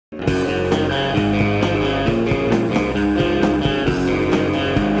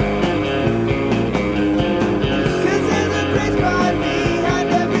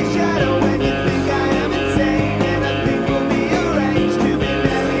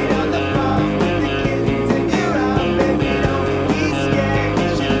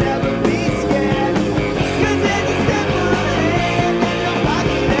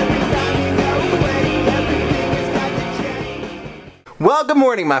Good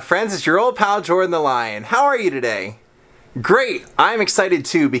morning, my friends. It's your old pal Jordan the Lion. How are you today? Great. I'm excited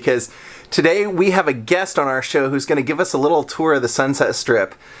too because today we have a guest on our show who's going to give us a little tour of the Sunset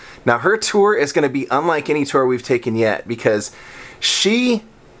Strip. Now her tour is going to be unlike any tour we've taken yet because she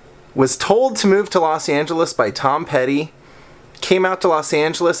was told to move to Los Angeles by Tom Petty, came out to Los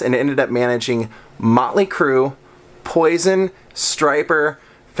Angeles and ended up managing Motley Crue, Poison, Stryper,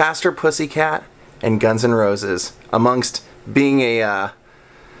 Faster Pussycat, and Guns N' Roses, amongst being a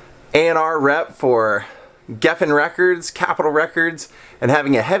A&R rep for Geffen Records, Capitol Records, and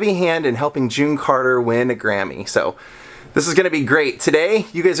having a heavy hand in helping June Carter win a Grammy. So this is going to be great. Today,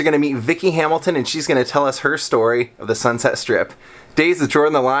 you guys are going to meet Vicky Hamilton, and she's going to tell us her story of the Sunset Strip. Daze with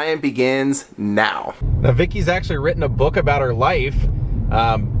Jordan the Lion begins now. Now, Vicky's actually written a book about her life,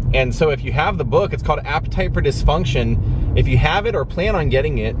 and so if you have the book, it's called Appetite for Dysfunction. If you have it or plan on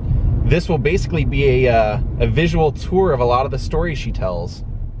getting it, this will basically be a visual tour of a lot of the stories she tells.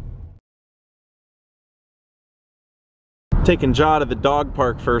 Taking Jaw to the dog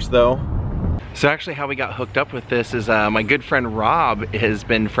park first though. So actually how we got hooked up with this is my good friend Rob has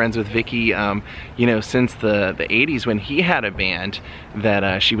been friends with Vicky you know, since the 80s when he had a band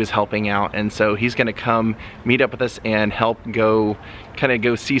that she was helping out, and so he's gonna come meet up with us and help go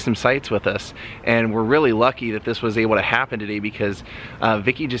see some sights with us. And we're really lucky that this was able to happen today because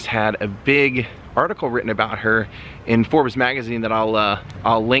Vicky just had a big article written about her in Forbes magazine that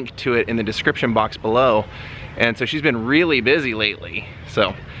I'll link to it in the description box below. And so she's been really busy lately.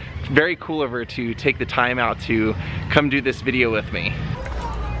 So very cool of her to take the time out to come do this video with me.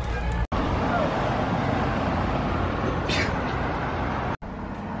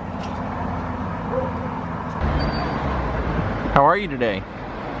 How are you today?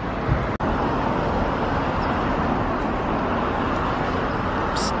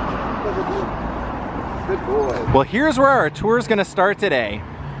 Good boy. Well, here's where our tour is going to start today.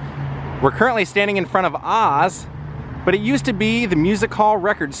 We're currently standing in front of Oz, but it used to be the Music Hall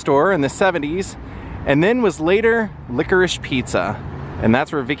record store in the 70s, and then was later Licorice Pizza. And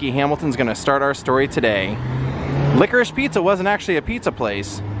that's where Vicky Hamilton's gonna start our story today. Licorice Pizza wasn't actually a pizza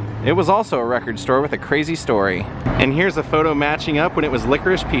place. It was also a record store with a crazy story. And here's a photo matching up when it was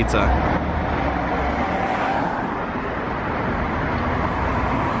Licorice Pizza.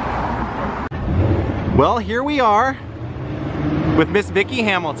 Well, here we are with Miss Vicky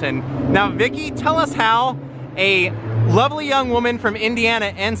Hamilton. Now Vicky, tell us how a lovely young woman from Indiana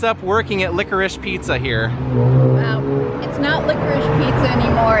ends up working at Licorice Pizza here. Well, it's not Licorice Pizza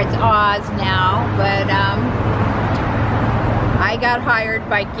anymore, it's Oz now, but I got hired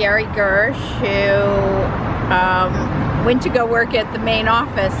by Gary Gersh, who went to go work at the main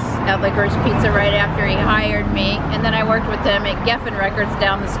office at Licorice Pizza right after he hired me, and then I worked with them at Geffen Records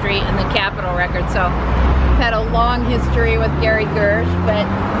down the street and the Capitol Records, so I've had a long history with Gary Gersh. But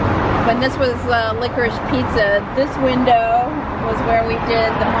when this was Licorice Pizza, this window was where we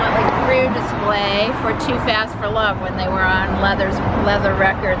did the Motley Crue display for Too Fast for Love when they were on leather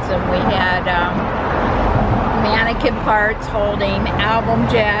records, and we had mannequin parts holding album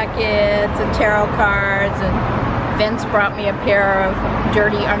jackets and tarot cards, and Vince brought me a pair of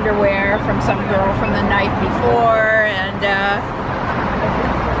dirty underwear from some girl from the night before, and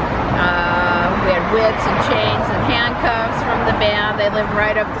we had whips and chains and handcuffs from the band. They lived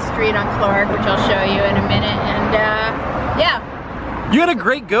right up the street on Clark, which I'll show you in a minute, and yeah. You had a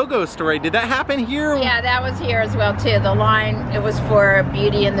great go-go story. Did that happen here? Yeah, that was here as well too. The line, it was for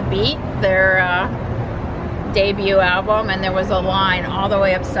Beauty and the Beat, their debut album, and there was a line all the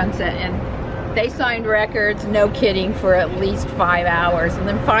way up Sunset, and they signed records, no kidding, for at least 5 hours, and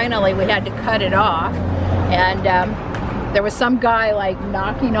then finally we had to cut it off, and there was some guy like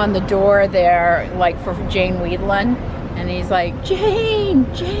knocking on the door there, like for Jane Weedland, and he's like, Jane,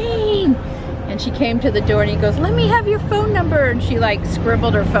 Jane, and she came to the door and he goes, let me have your phone number, and she like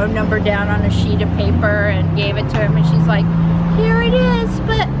scribbled her phone number down on a sheet of paper and gave it to him, and she's like, here it is,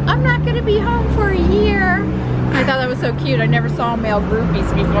 but I'm not gonna be home for a year. I thought that was so cute. I never saw male groupies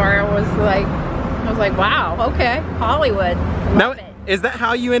before. I was like, wow, okay, Hollywood. Love it. Is that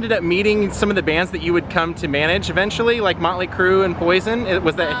how you ended up meeting some of the bands that you would come to manage eventually, like Motley Crue and Poison?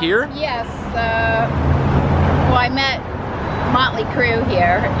 Was that here? Yes. Well, I met Motley Crue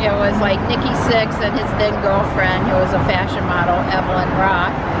here. It was like Nikki Sixx and his then girlfriend, who was a fashion model, Evelyn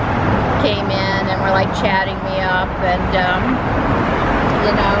Rock, came in and were like chatting me up, and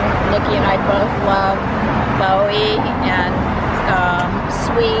you know, Nikki and I both love Bowie and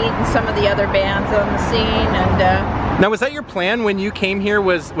Sweet and some of the other bands on the scene. And now, was that your plan when you came here?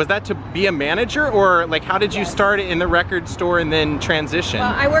 Was that to be a manager, or like how did you start in the record store and then transition?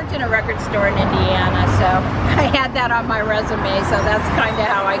 Well, I worked in a record store in Indiana, so I had that on my resume, so that's kind of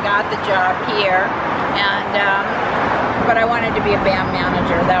how I got the job here. And but I wanted to be a band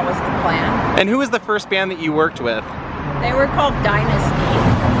manager. That was the plan. And who was the first band that you worked with? They were called Dynasty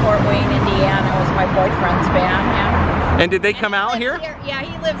from Fort Wayne, Indiana. It was my boyfriend's band, yeah. And did they come out here? Yeah,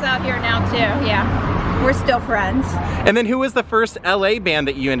 he lives out here now too, yeah. We're still friends. And then who was the first LA band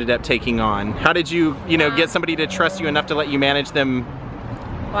that you ended up taking on? How did you, get somebody to trust you enough to let you manage them?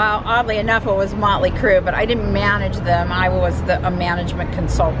 Well, oddly enough, it was Motley Crue, but I didn't manage them. I was a management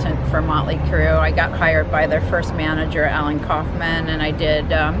consultant for Motley Crue. I got hired by their first manager, Alan Kaufman, and I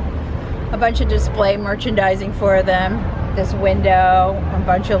did a bunch of display merchandising for them. This window, a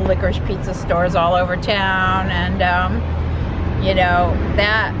bunch of licorice pizza stores all over town, and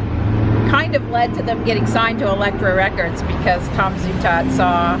that kind of led to them getting signed to Elektra Records because Tom Zutaut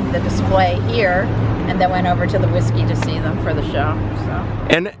saw the display here and then went over to the Whiskey to see them for the show. So.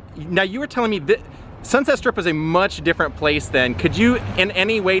 And now you were telling me that Sunset Strip was a much different place then. Could you in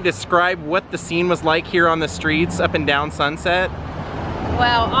any way describe what the scene was like here on the streets up and down Sunset?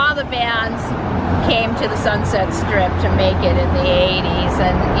 Well, all the bands came to the Sunset Strip to make it in the 80s,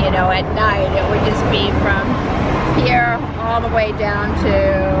 and at night it would just be from here all the way down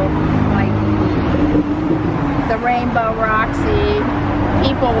to the Rainbow Roxy,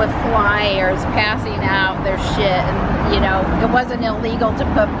 people with flyers passing out their shit, and it wasn't illegal to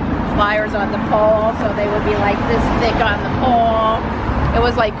put flyers on the pole, so they would be like this thick on the pole. It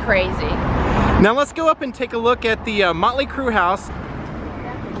was like crazy. Now let's go up and take a look at the Motley Crue house.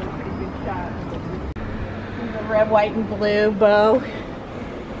 That's a pretty good shot. There's a red, white, and blue bow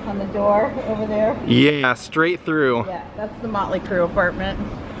on the door over there. Yeah, straight through. Yeah, that's the Motley Crue apartment.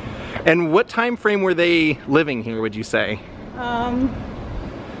 And what time frame were they living here, would you say?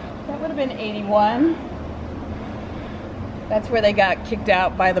 That would have been 81. That's where they got kicked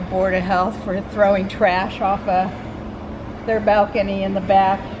out by the Board of Health for throwing trash off their balcony in the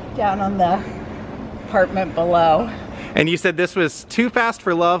back down on the apartment below. And you said this was Too Fast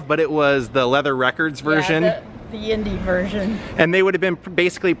for Love, but it was the Leather Records version? Yeah, the indie version. And they would have been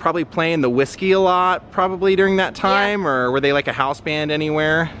basically probably playing the Whiskey a lot probably during that time, or were they like a house band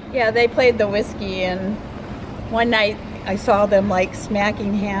anywhere? Yeah, they played the Whiskey, and one night I saw them like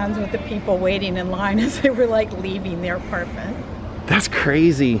smacking hands with the people waiting in line as they were like leaving their apartment. That's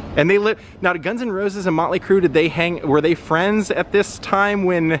crazy. And they lived, now Guns N' Roses and Motley Crue, did they were they friends at this time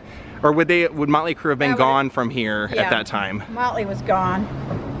when, or would Motley Crue have been gone from here at that time? Motley was gone.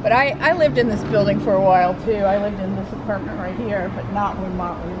 But I lived in this building for a while too. I lived in this apartment right here, but not when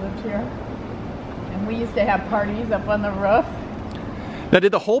Motley lived here. And we used to have parties up on the roof. Now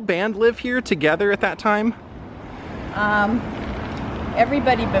did the whole band live here together at that time?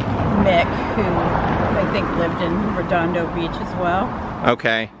 Everybody but Mick, who I think lived in Redondo Beach as well.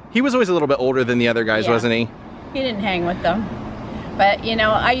 Okay. He was always a little bit older than the other guys, wasn't he? He didn't hang with them. But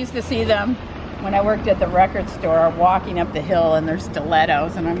I used to see them when I worked at the record store walking up the hill in their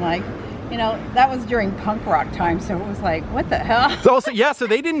stilettos, and I'm like, that was during punk rock time, so it was like, what the hell? So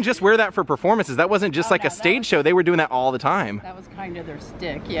they didn't just wear that for performances. That wasn't just like a stage show. They were doing that all the time. That was kind of their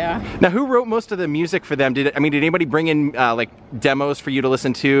stick, yeah. Now, who wrote most of the music for them? Did anybody bring in like demos for you to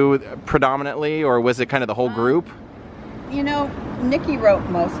listen to predominantly, or was it kind of the whole group? Nicky wrote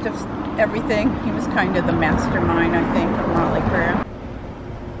most of everything. He was kind of the mastermind, I think, of Motley Crue.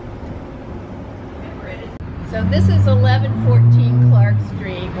 So this is 1114 Clark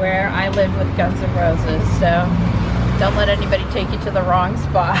Street, where I lived with Guns N' Roses. So don't let anybody take you to the wrong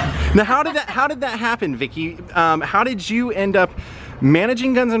spot. Now, how did that happen, Vicky? How did you end up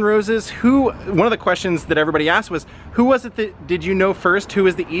managing Guns N' Roses? One of the questions that everybody asked was, who was it that did you know first? Who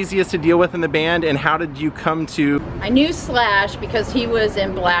was the easiest to deal with in the band, and how did you come to? I knew Slash because he was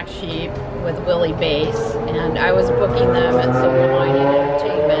in Black Sheep with Willie Bass, and I was booking them at Silver Lining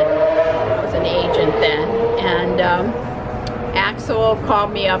Entertainment. I was an agent then. And Axel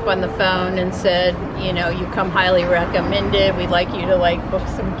called me up on the phone and said, you come highly recommended. We'd like you to book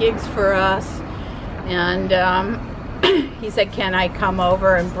some gigs for us. And he said, can I come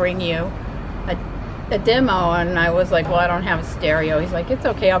over and bring you a demo? And I was like, well, I don't have a stereo. He's like, it's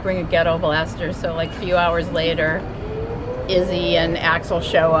okay, I'll bring a ghetto blaster. So a few hours later, Izzy and Axel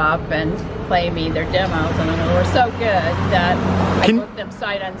show up and play me their demos, and they were so good that I booked them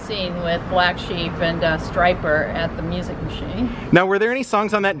sight unseen with Black Sheep and Striper at the Music Machine. Now, were there any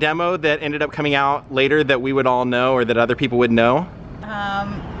songs on that demo that ended up coming out later that we would all know, or that other people would know?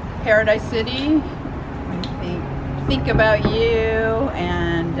 Paradise City, Think About You, and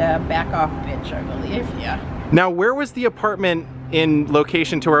back off bitch, I believe. Yeah. Now, where was the apartment in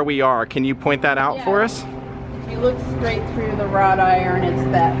location to where we are? Can you point that out for us? If you look straight through the wrought iron, it's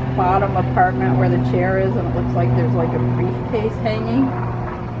that bottom apartment where the chair is, and it looks like there's like a briefcase hanging.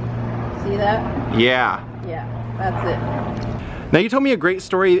 See that? Yeah. Yeah, that's it. Now, you told me a great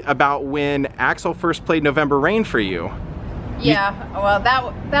story about when Axl first played November Rain for you. Yeah, well,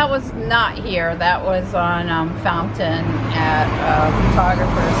 that was not here. That was on Fountain at a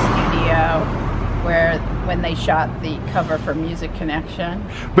photographer's studio when they shot the cover for Music Connection.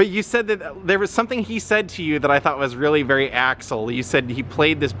 But you said that there was something he said to you that I thought was really very Axl. You said he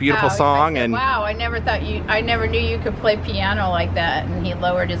played this beautiful song, and wow, I never knew you could play piano like that. And he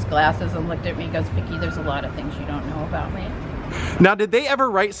lowered his glasses and looked at me and goes, Vicky, there's a lot of things you don't know about me. Now, did they ever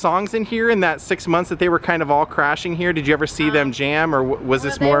write songs in here in that 6 months that they were kind of all crashing here? Did you ever see them jam, or was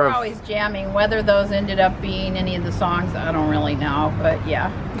this more of... They were always jamming. Whether those ended up being any of the songs, I don't really know. But yeah,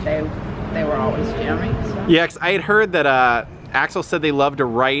 they were always jamming. So. Yeah, 'cause I had heard that Axl said they loved to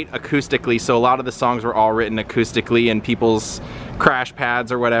write acoustically, so a lot of the songs were all written acoustically in people's crash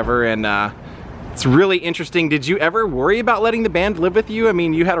pads or whatever, and it's really interesting. Did you ever worry about letting the band live with you? I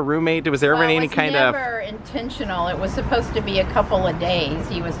mean, you had a roommate. Was there ever any kind of... It was never intentional. It was supposed to be a couple of days.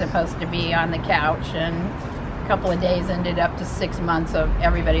 He was supposed to be on the couch, and a couple of days ended up to 6 months of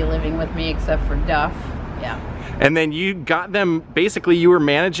everybody living with me except for Duff. Yeah. And then you got them, basically you were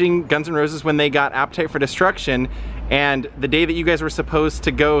managing Guns N' Roses when they got Appetite for Destruction, and the day that you guys were supposed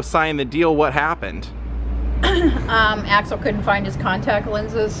to go sign the deal, what happened? Axl couldn't find his contact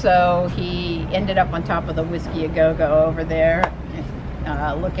lenses, so he ended up on top of the Whiskey A Go-Go over there,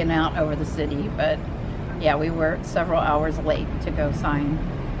 looking out over the city. But yeah, we were several hours late to go sign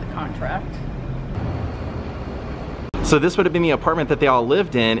the contract. So this would have been the apartment that they all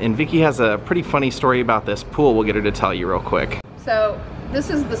lived in, and Vicky has a pretty funny story about this pool. We'll get her to tell you real quick. So this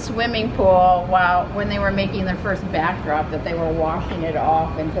is the swimming pool. When they were making their first backdrop, that they were washing it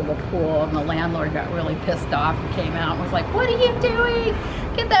off into the pool, and the landlord got really pissed off and came out and was like, "What are you doing?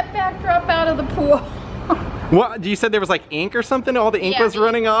 Get that backdrop out of the pool." What? You said there was like ink or something? All the ink was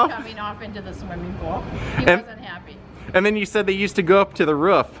running off? Coming off into the swimming pool. He wasn't happy. And then you said they used to go up to the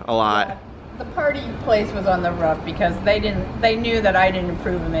roof a lot. Yeah. The party place was on the roof because they knew that I didn't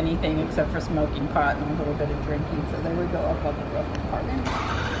approve of anything except for smoking pot and a little bit of drinking, so they would go up on the roof and party.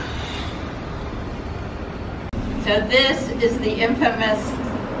 So this is the infamous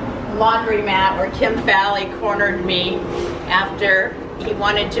laundromat where Tim Falley cornered me after he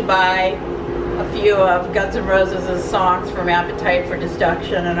wanted to buy a few of Guns N' Roses' songs from Appetite for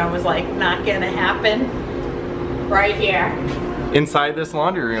Destruction, and I was like, not gonna happen. Right here. Inside this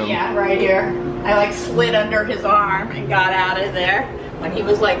laundry room? Yeah, right here. I like slid under his arm and got out of there when he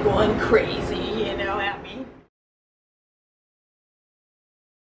was like going crazy, you know, at me.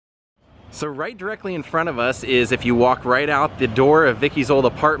 So right directly in front of us is, if you walk right out the door of Vicky's old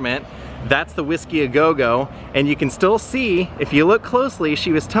apartment, that's the Whiskey A Go-Go, and you can still see, if you look closely,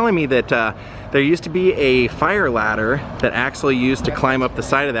 she was telling me that there used to be a fire ladder that Axl used to climb up the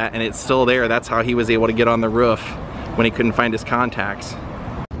side of that, and it's still there. That's how he was able to get on the roof when he couldn't find his contacts.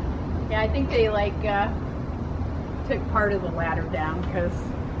 Yeah, I think they like took part of the ladder down, because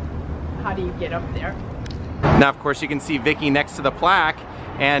how do you get up there? Now of course you can see Vicky next to the plaque,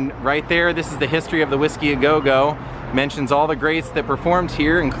 and right there, this is the history of the Whiskey A Go-Go. Mentions all the greats that performed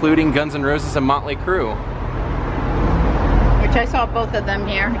here, including Guns N' Roses and Motley Crue. Which I saw both of them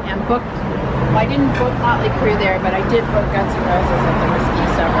here and booked. Well, I didn't book Motley Crue there, but I did book Guns N' Roses at the Whiskey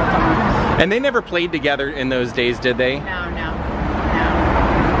several times. And they never played together in those days, did they? No.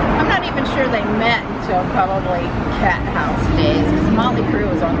 I'm not even sure they met until probably Cat House days, because Motley Crue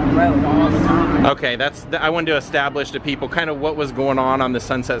was on the road all the time. Okay, I wanted to establish to people kind of what was going on the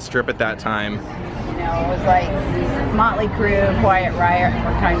Sunset Strip at that time. You know, it was like Motley Crue, Quiet Riot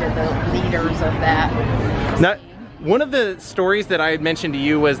were kind of the leaders of that. Now, one of the stories that I had mentioned to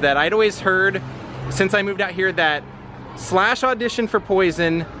you was that I'd always heard, since I moved out here, that Slash auditioned for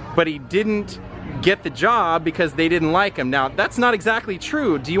Poison, but he didn't get the job because they didn't like him. Now, that's not exactly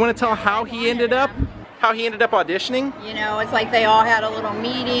true. Do you want to tell how he ended up auditioning? You know, it's like they all had a little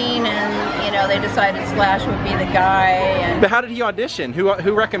meeting, and you know, they decided Slash would be the guy. And but how did he audition?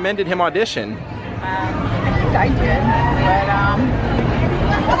 Who recommended him audition? I think I did, but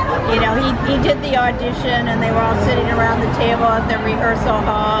you know, he did the audition, and they were all sitting around the table at the rehearsal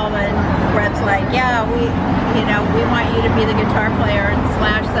hall, and Brett's like, yeah, we want you to be the guitar player, and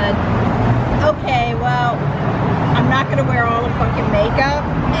Slash said, okay, well, I'm not going to wear all the fucking makeup,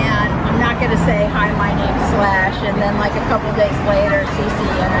 and I'm not going to say, hi, my name's Slash, and then like a couple days later,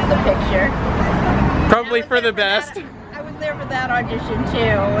 CeCe entered the picture. Probably for the best. I was there for that audition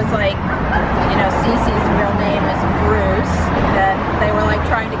too. It was like, you know, Cece's real name is Bruce, and they were like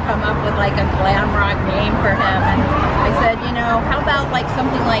trying to come up with like a glam rock name for him, and I said, you know, how about like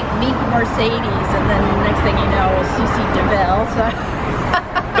something like Meet Mercedes, and then the next thing you know, it was Cece DeVille. So.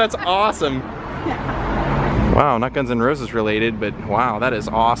 That's awesome. Yeah. Wow, not Guns N' Roses related, but wow, that is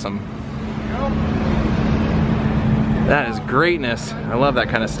awesome. That is greatness. I love that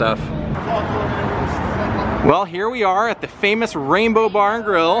kind of stuff. Well, here we are at the famous Rainbow Bar and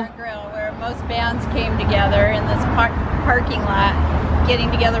Grill. Where most bands came together in this parking lot,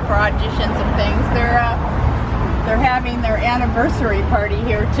 getting together for auditions and things. They're having their anniversary party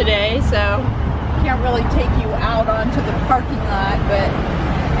here today, so can't really take you out onto the parking lot, but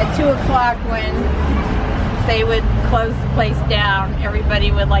at 2 o'clock when they would close the place down, everybody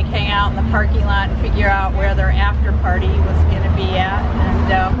would like hang out in the parking lot and figure out where their after party was going to be at,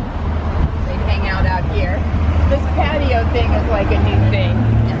 and they'd hang out here. This patio thing is like a new thing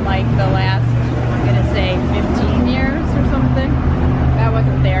in like the last, I'm going to say 15 years or something. That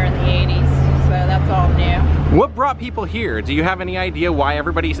wasn't there in the 80s, so that's all new. What brought people here? Do you have any idea why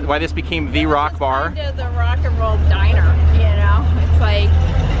why this became the rock bar? Kind of the rock and roll diner, you know? It's like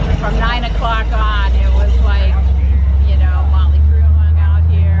from 9 o'clock on, it was like, you know, Motley Crue hung out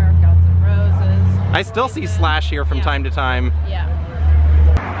here, Guns N' Roses. I still see Slash here from time to time. Yeah.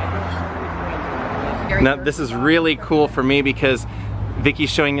 Now this is really cool for me because Vicky's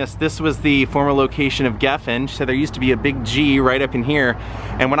showing us this was the former location of Geffen. She said there used to be a big G right up in here.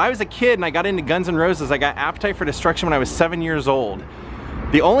 And when I was a kid and I got into Guns N' Roses, I got Appetite for Destruction when I was 7 years old.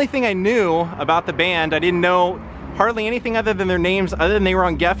 The only thing I knew about the band, I didn't know hardly anything other than their names, other than they were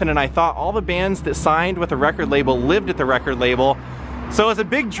on Geffen, and I thought all the bands that signed with a record label lived at the record label. So it was a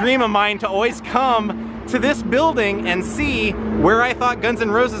big dream of mine to always come to this building and see where I thought Guns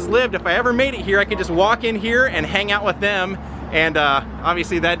N' Roses lived. If I ever made it here, I could just walk in here and hang out with them. And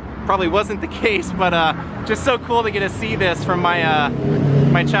obviously that probably wasn't the case, but just so cool to get to see this from my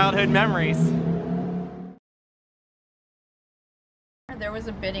my childhood memories. There was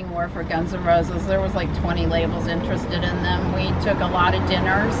a bidding war for Guns N' Roses. There was like 20 labels interested in them. We took a lot of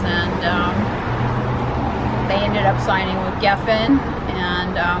dinners, and they ended up signing with Geffen,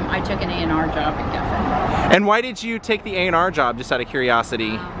 and I took an A&R job at Geffen. And why did you take the A&R job, just out of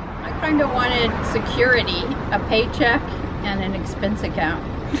curiosity? I kind of wanted security, a paycheck, and an expense account.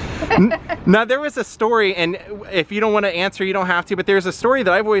 Now there was a story, and if you don't want to answer, you don't have to, but there's a story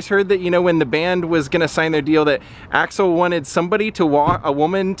that I've always heard that, you know, when the band was going to sign their deal, that Axl wanted somebody to walk, a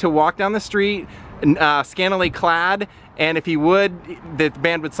woman to walk down the street scantily clad, and if he would, the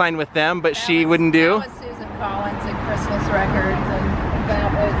band would sign with them, but she wouldn't do. That was Susan Collins at Christmas Records, and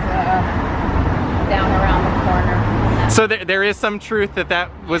that was down around the corner. So there is some truth that that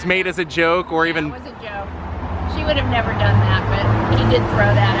was made as a joke, or even... It was a joke. She would have never done that, but he did throw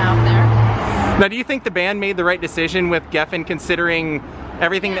that out there. Now, do you think the band made the right decision with Geffen, considering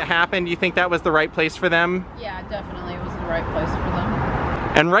everything that happened? Do you think that was the right place for them? Yeah, definitely it was the right place for them.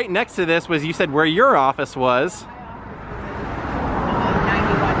 And right next to this was, you said, where your office was.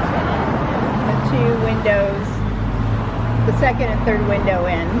 9110. The 2 windows, the second and third window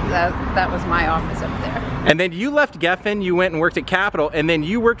in, that was my office up there. And then you left Geffen, you went and worked at Capitol, and then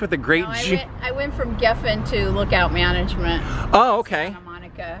you worked with a great... No, I went from Geffen to Lookout Management. Oh, okay. Santa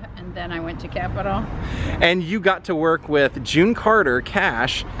Monica, and then I went to Capitol. And you got to work with June Carter,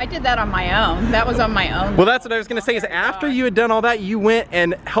 Cash. I did that on my own. That was on my own. Well, that's what I was going to say, is after you had done all that, you went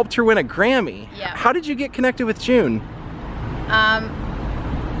and helped her win a Grammy. Yeah. How did you get connected with June?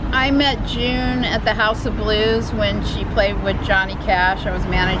 I met June at the House of Blues when she played with Johnny Cash. I was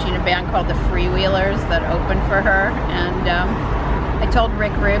managing a band called the Freewheelers that opened for her, and I told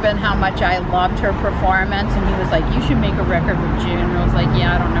Rick Rubin how much I loved her performance, and he was like, you should make a record with June. And I was like,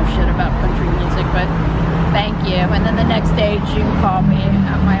 yeah, I don't know shit about country music, but thank you. And then the next day, June called me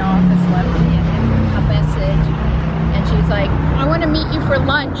at my office, left me a message, and she's like, I want to meet you for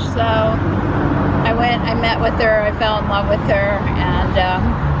lunch. So I went, I met with her, I fell in love with her, and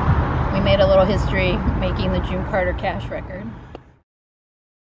we made a little history making the June Carter Cash record.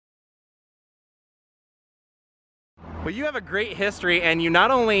 Well, you have a great history, and you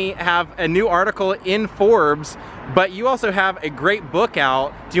not only have a new article in Forbes, but you also have a great book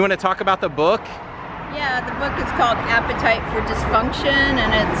out. Do you want to talk about the book? Yeah, the book is called Appetite for Dysfunction,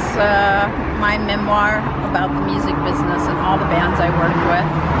 and it's my memoir about the music business and all the bands I worked with.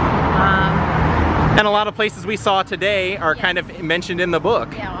 And a lot of places we saw today are kind of mentioned in the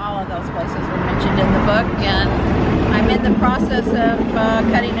book. Yeah, all of those places were mentioned in the book, and I'm in the process of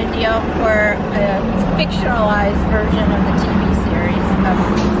cutting a deal for a fictionalized version of the TV series of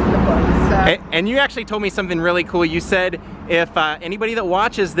the book. So. And you actually told me something really cool. You said if anybody that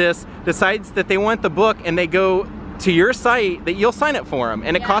watches this decides that they want the book and they go to your site, that you'll sign it for them.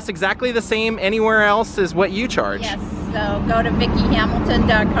 And it costs exactly the same anywhere else as what you charge. Yes, so go to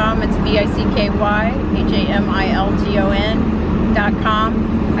VickyHamilton.com. It's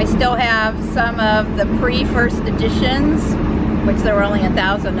VickyHamilton.com. I still have some of the pre-first editions, which there were only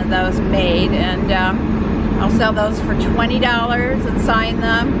 1,000 of those made, and I'll sell those for $20 and sign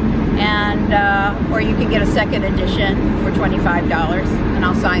them, and or you can get a second edition for $25 and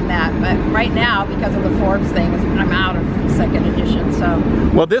I'll sign that. But right now, because of the Forbes thing, I'm out of second edition, so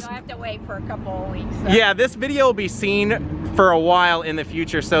I have to wait for a couple of weeks. So. Yeah, this video will be seen for a while in the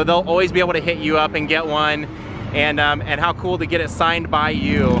future, so they'll always be able to hit you up and get one. And how cool to get it signed by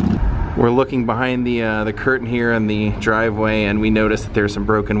you. We're looking behind the curtain here in the driveway, and we noticed that there's some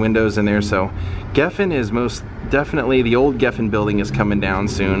broken windows in there, so Geffen is most definitely, the old Geffen building is coming down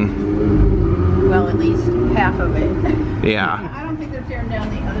soon. Well, at least half of it. Yeah. I don't think they're tearing down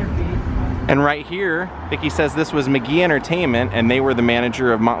the other piece. And right here, Vicky says this was McGee Entertainment, and they were the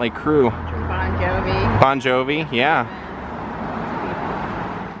manager of Motley Crue. Bon Jovi. Bon Jovi, yeah.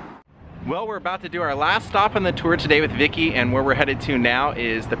 Well, we're about to do our last stop on the tour today with Vicky, and where we're headed to now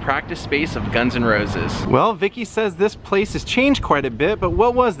is the practice space of Guns N' Roses. Well, Vicky says this place has changed quite a bit, but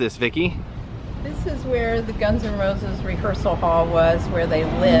what was this, Vicky? This is where the Guns N' Roses rehearsal hall was, where they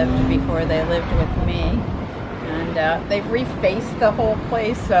lived before they lived with me. And they've refaced the whole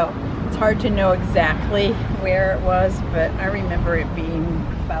place, so it's hard to know exactly where it was, but I remember it being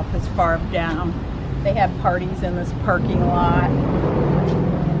about this far down. They had parties in this parking lot.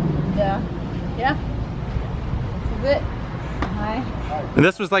 Yeah, this is it. Hi. And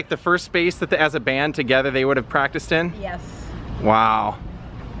this was like the first space that as a band together they would have practiced in? Yes. Wow,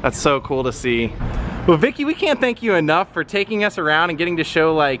 that's so cool to see. Well, Vicky, we can't thank you enough for taking us around and getting to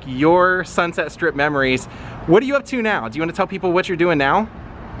show like your Sunset Strip memories. What are you up to now? Do you want to tell people what you're doing now?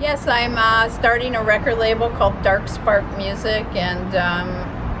 Yes, I'm starting a record label called Dark Spark Music, and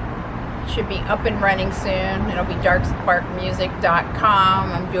should be up and running soon. It'll be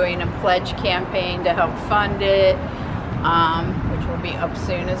darksparkmusic.com. I'm doing a pledge campaign to help fund it, which will be up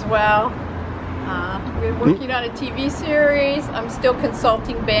soon as well. We're working on a TV series. I'm still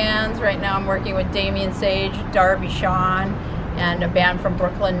consulting bands. Right now I'm working with Damien Sage, Darby Shawn, and a band from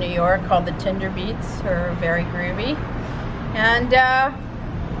Brooklyn, New York called the Tinder Beats, who are very groovy. And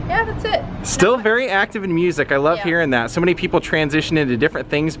yeah, that's it. Still very active in music. I love hearing that. So many people transition into different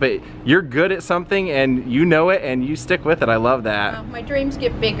things, but you're good at something and you know it and you stick with it. I love that. Well, my dreams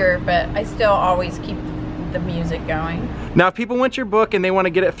get bigger, but I still always keep the music going. Now, if people want your book and they want to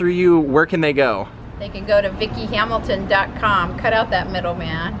get it through you, where can they go? They can go to VickyHamilton.com, cut out that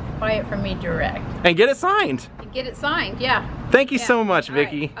middleman, buy it from me direct. And get it signed. And get it signed, yeah. Thank you so much,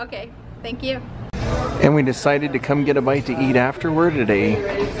 Vicky. Right. Okay, thank you. And we decided to come get a bite to eat afterward at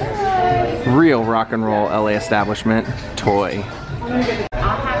a real rock and roll LA establishment, Toy.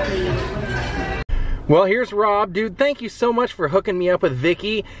 Well, here's Rob. Dude, thank you so much for hooking me up with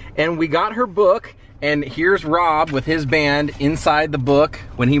Vicky. And we got her book, and here's Rob with his band inside the book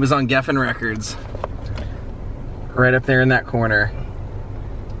when he was on Geffen Records. Right up there in that corner.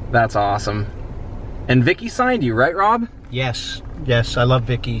 That's awesome. And Vicky signed you, right, Rob? Yes, yes, I love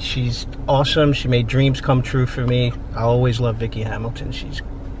Vicky. She's awesome. She made dreams come true for me. I always love Vicky Hamilton. She's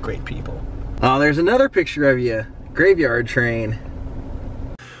great people. Oh, there's another picture of you. Graveyard Train.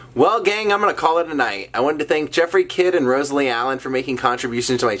 Well, gang, I'm gonna call it a night. I wanted to thank Jeffrey Kidd and Rosalie Allen for making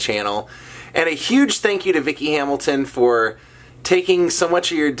contributions to my channel. And a huge thank you to Vicky Hamilton for taking so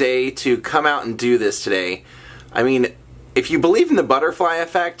much of your day to come out and do this today. I mean, if you believe in the butterfly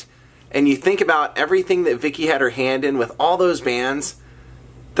effect, and you think about everything that Vicky had her hand in with all those bands,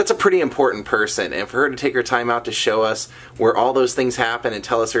 that's a pretty important person. And for her to take her time out to show us where all those things happen and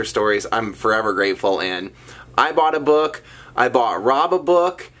tell us her stories, I'm forever grateful. And I bought a book, I bought Rob a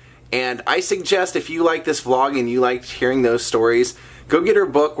book, and I suggest if you like this vlog and you liked hearing those stories, go get her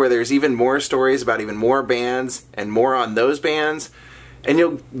book where there's even more stories about even more bands and more on those bands. And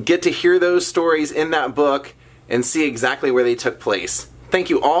you'll get to hear those stories in that book and see exactly where they took place. Thank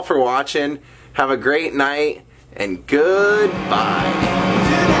you all for watching. Have a great night and goodbye.